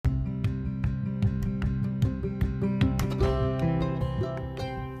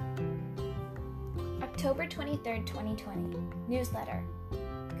October 23rd, 2020. Newsletter.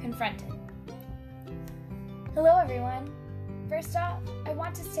 Confronted. Hello everyone. First off, I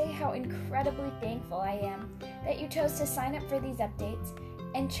want to say how incredibly thankful I am that you chose to sign up for these updates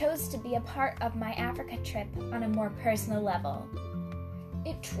and chose to be a part of my Africa trip on a more personal level.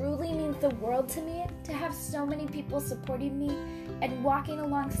 It truly means the world to me to have so many people supporting me and walking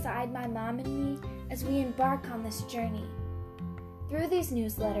alongside my mom and me as we embark on this journey. Through these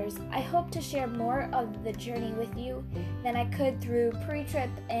newsletters, I hope to share more of the journey with you than I could through pre-trip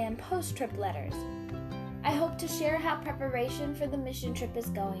and post-trip letters. I hope to share how preparation for the mission trip is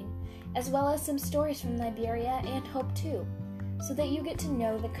going, as well as some stories from Liberia and Hope too, so that you get to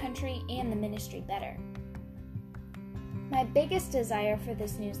know the country and the ministry better. My biggest desire for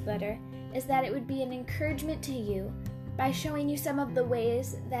this newsletter is that it would be an encouragement to you by showing you some of the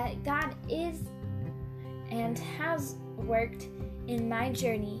ways that God is and has worked in my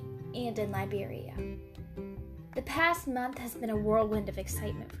journey and in Liberia. The past month has been a whirlwind of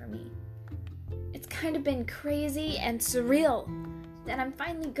excitement for me. It's kind of been crazy and surreal that I'm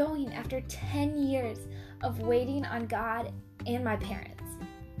finally going after 10 years of waiting on God and my parents.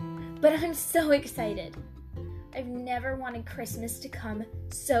 But I'm so excited. I've never wanted Christmas to come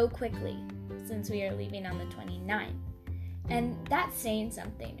so quickly since we are leaving on the 29th. And that's saying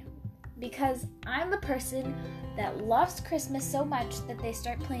something, because I'm a person that loves Christmas so much that they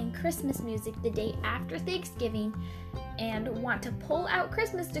start playing Christmas music the day after Thanksgiving and want to pull out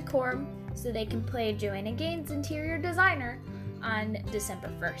Christmas decor so they can play Joanna Gaines' interior designer on December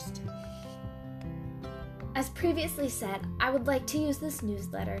 1st. As previously said, I would like to use this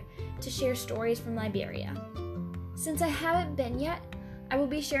newsletter to share stories from Liberia. Since I haven't been yet, I will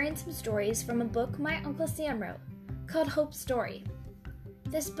be sharing some stories from a book my Uncle Sam wrote called Hope's Story.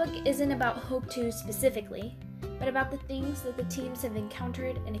 This book isn't about Hope 2 specifically, but about the things that the teams have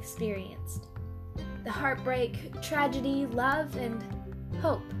encountered and experienced. The heartbreak, tragedy, love, and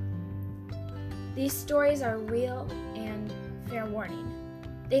hope. These stories are real and, fair warning,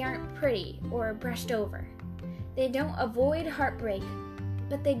 they aren't pretty or brushed over. They don't avoid heartbreak,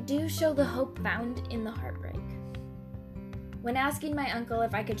 but they do show the hope found in the heartbreak. When asking my uncle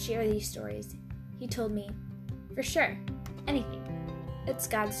if I could share these stories, he told me, "For sure, anything. It's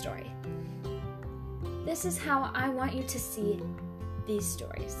God's story." This is how I want you to see these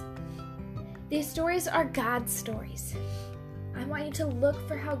stories. These stories are God's stories. I want you to look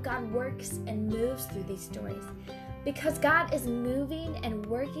for how God works and moves through these stories, because God is moving and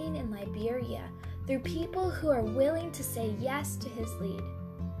working in Liberia through people who are willing to say yes to His lead.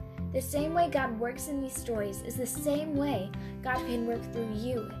 The same way God works in these stories is the same way God can work through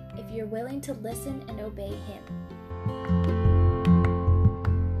you if you're willing to listen and obey Him.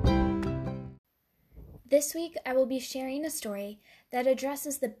 This week, I will be sharing a story that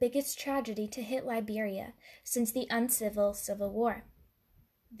addresses the biggest tragedy to hit Liberia since the uncivil Civil War,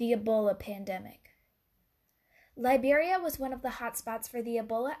 the Ebola pandemic. Liberia was one of the hotspots for the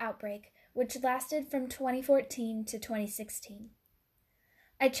Ebola outbreak, which lasted from 2014 to 2016.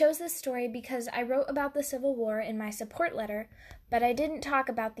 I chose this story because I wrote about the Civil War in my support letter, but I didn't talk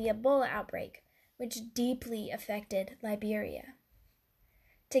about the Ebola outbreak, which deeply affected Liberia.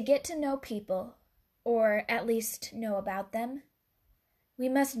 To get to know people, or at least know about them, we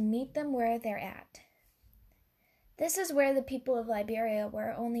must meet them where they're at. This is where the people of Liberia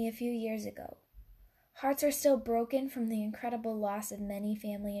were only a few years ago. Hearts are still broken from the incredible loss of many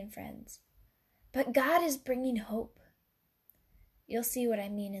family and friends. But God is bringing hope. You'll see what I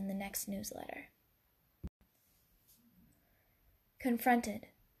mean in the next newsletter. Confronted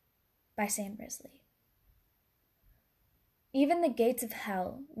by Sam Risley. Even the gates of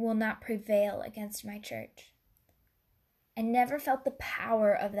hell will not prevail against my church. I never felt the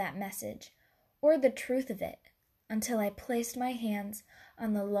power of that message or the truth of it until I placed my hands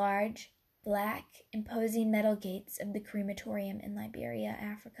on the large, black, imposing metal gates of the crematorium in Liberia,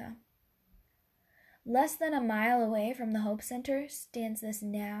 Africa. Less than a mile away from the Hope Center stands this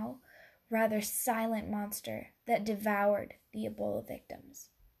now rather silent monster that devoured the Ebola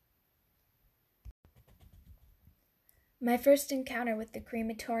victims. My first encounter with the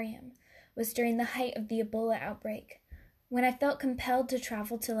crematorium was during the height of the Ebola outbreak, when I felt compelled to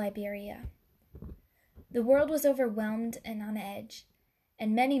travel to Liberia. The world was overwhelmed and on edge,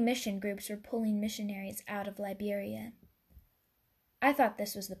 and many mission groups were pulling missionaries out of Liberia. I thought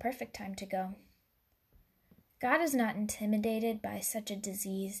this was the perfect time to go. God is not intimidated by such a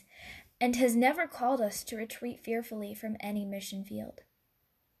disease and has never called us to retreat fearfully from any mission field.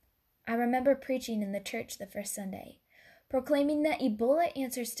 I remember preaching in the church the first Sunday, proclaiming that Ebola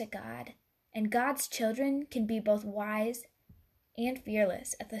answers to God, and God's children can be both wise and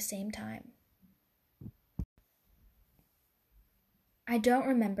fearless at the same time. I don't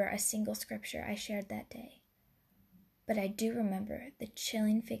remember a single scripture I shared that day, but I do remember the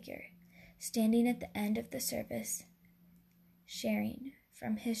chilling figure standing at the end of the service, sharing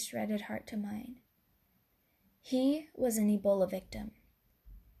from his shredded heart to mine. He was an Ebola victim.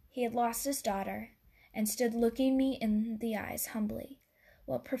 He had lost his daughter and stood looking me in the eyes humbly,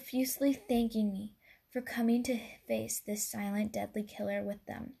 while profusely thanking me for coming to face this silent, deadly killer with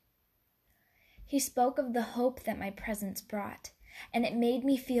them. He spoke of the hope that my presence brought, and it made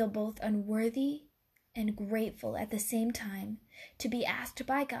me feel both unworthy and grateful at the same time to be asked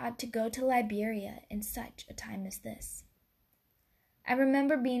by God to go to Liberia in such a time as this. I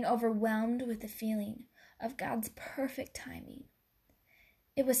remember being overwhelmed with the feeling of God's perfect timing.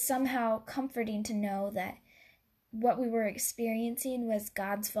 It was somehow comforting to know that what we were experiencing was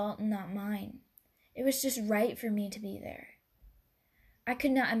God's fault and not mine. It was just right for me to be there. I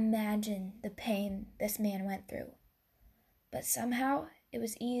could not imagine the pain this man went through, but somehow it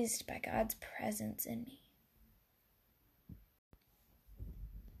was eased by God's presence in me.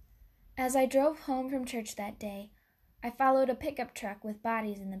 As I drove home from church that day, I followed a pickup truck with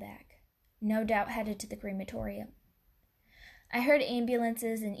bodies in the back, no doubt headed to the crematorium. I heard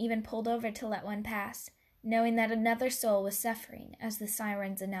ambulances and even pulled over to let one pass, knowing that another soul was suffering as the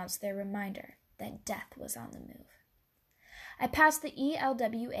sirens announced their reminder that death was on the move. I passed the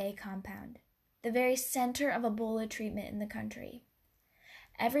ELWA compound, the very center of Ebola treatment in the country.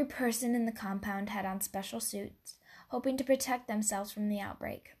 Every person in the compound had on special suits, hoping to protect themselves from the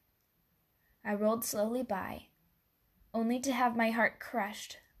outbreak. I rolled slowly by, only to have my heart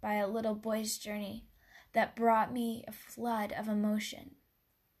crushed by a little boy's journey that brought me a flood of emotion.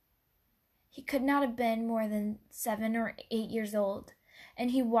 He could not have been more than 7 or 8 years old,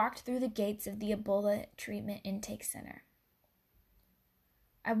 and he walked through the gates of the Ebola treatment intake center.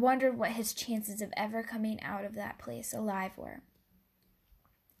 I wondered what his chances of ever coming out of that place alive were.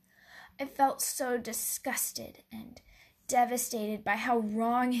 I felt so disgusted and devastated by how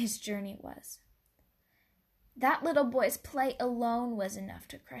wrong his journey was. That little boy's plight alone was enough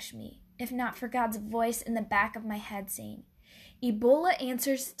to crush me, if not for God's voice in the back of my head saying, "Ebola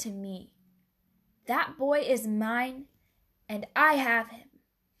answers to me. That boy is mine, and I have him."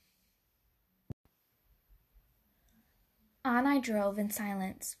 On I drove in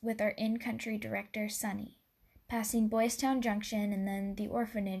silence with our in-country director, Sonny, passing Boys Town Junction and then the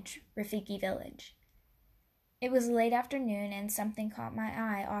orphanage, Rafiki Village. It was late afternoon and something caught my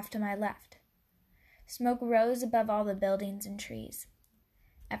eye off to my left. Smoke rose above all the buildings and trees.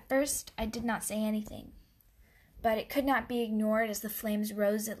 At first, I did not say anything, but it could not be ignored as the flames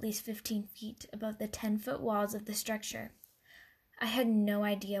rose at least 15 feet above the 10-foot walls of the structure. I had no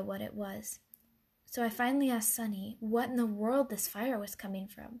idea what it was. So I finally asked Sonny what in the world this fire was coming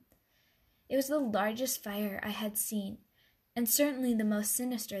from. It was the largest fire I had seen, and certainly the most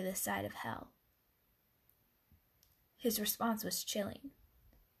sinister this side of hell. His response was chilling.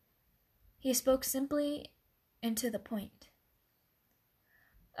 He spoke simply and to the point.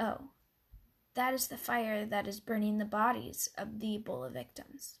 "Oh, that is the fire that is burning the bodies of the Ebola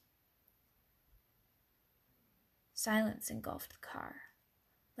victims." Silence engulfed the car,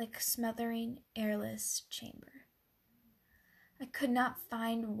 like a smothering, airless chamber. I could not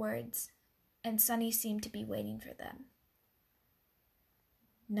find words, and Sonny seemed to be waiting for them.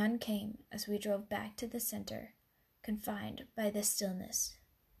 None came as we drove back to the center, confined by the stillness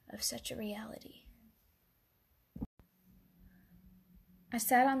of such a reality. I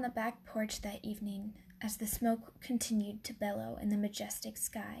sat on the back porch that evening as the smoke continued to bellow in the majestic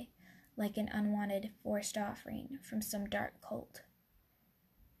sky like an unwanted forced offering from some dark cult.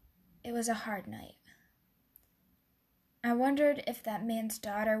 It was a hard night. I wondered if that man's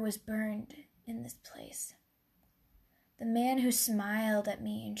daughter was burned in this place. The man who smiled at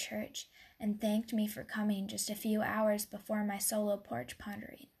me in church and thanked me for coming just a few hours before my solo porch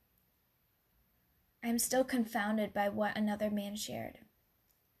pondering. I am still confounded by what another man shared.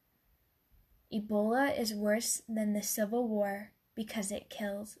 Ebola is worse than the Civil War because it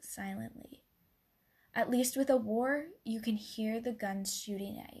kills silently. At least with a war, you can hear the guns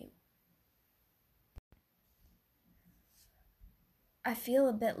shooting at you. I feel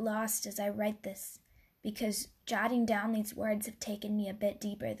a bit lost as I write this, because jotting down these words have taken me a bit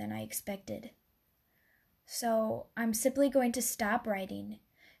deeper than I expected. So I'm simply going to stop writing,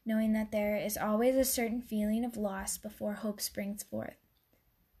 knowing that there is always a certain feeling of loss before hope springs forth.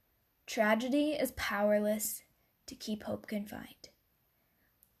 Tragedy is powerless to keep hope confined,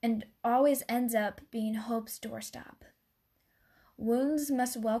 and always ends up being hope's doorstop. Wounds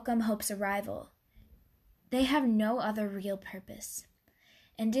must welcome hope's arrival. They have no other real purpose.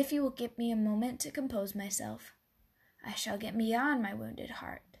 And if you will give me a moment to compose myself, I shall get beyond my wounded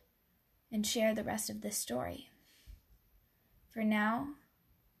heart and share the rest of this story. For now,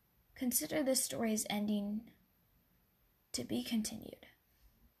 consider this story's ending to be continued.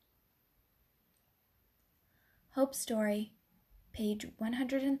 Hope Story, page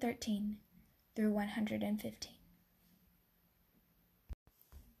 113 through 115.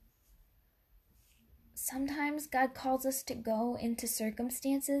 Sometimes God calls us to go into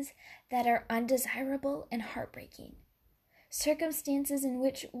circumstances that are undesirable and heartbreaking. Circumstances in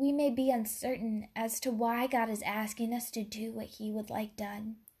which we may be uncertain as to why God is asking us to do what He would like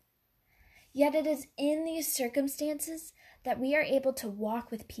done. Yet it is in these circumstances that we are able to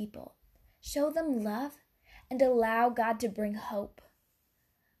walk with people, show them love, and allow God to bring hope.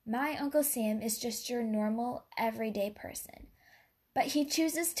 My Uncle Sam is just your normal, everyday person, but he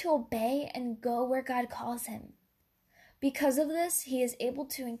chooses to obey and go where God calls him. Because of this, he is able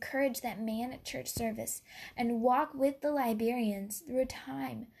to encourage that man at church service and walk with the Liberians through a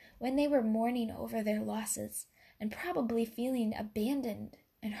time when they were mourning over their losses and probably feeling abandoned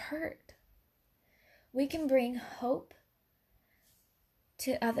and hurt. We can bring hope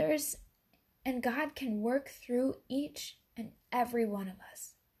to others, and God can work through each and every one of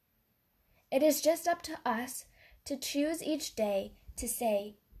us. It is just up to us to choose each day to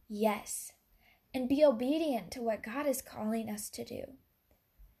say yes and be obedient to what God is calling us to do.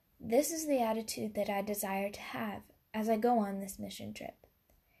 This is the attitude that I desire to have as I go on this mission trip.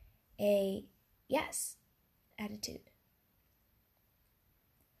 A yes attitude.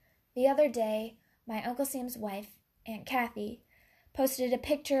 The other day, my Uncle Sam's wife, Aunt Kathy, posted a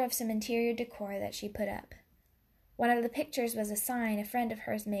picture of some interior decor that she put up. One of the pictures was a sign a friend of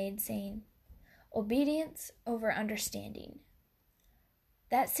hers made saying, "Obedience over understanding."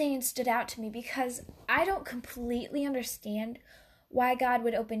 That saying stood out to me because I don't completely understand why God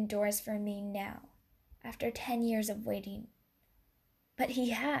would open doors for me now, after 10 years of waiting. But He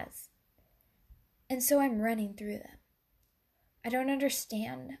has. And so I'm running through them. I don't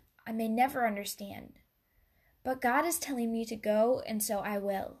understand. I may never understand. But God is telling me to go, and so I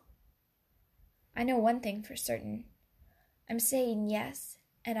will. I know one thing for certain. I'm saying yes,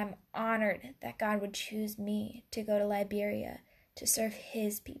 and I'm honored that God would choose me to go to Liberia to serve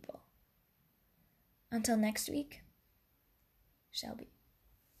His people. Until next week, Shelby.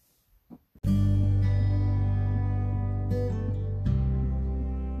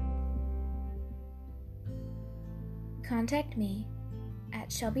 Contact me at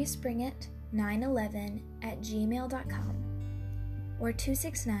shelbyspringett911@gmail.com or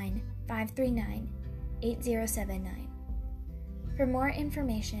 269-539-8079. For more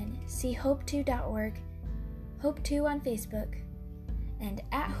information, see hope2.org, Hope2 on Facebook, and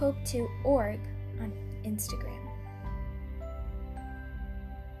at Hope2.org on Instagram.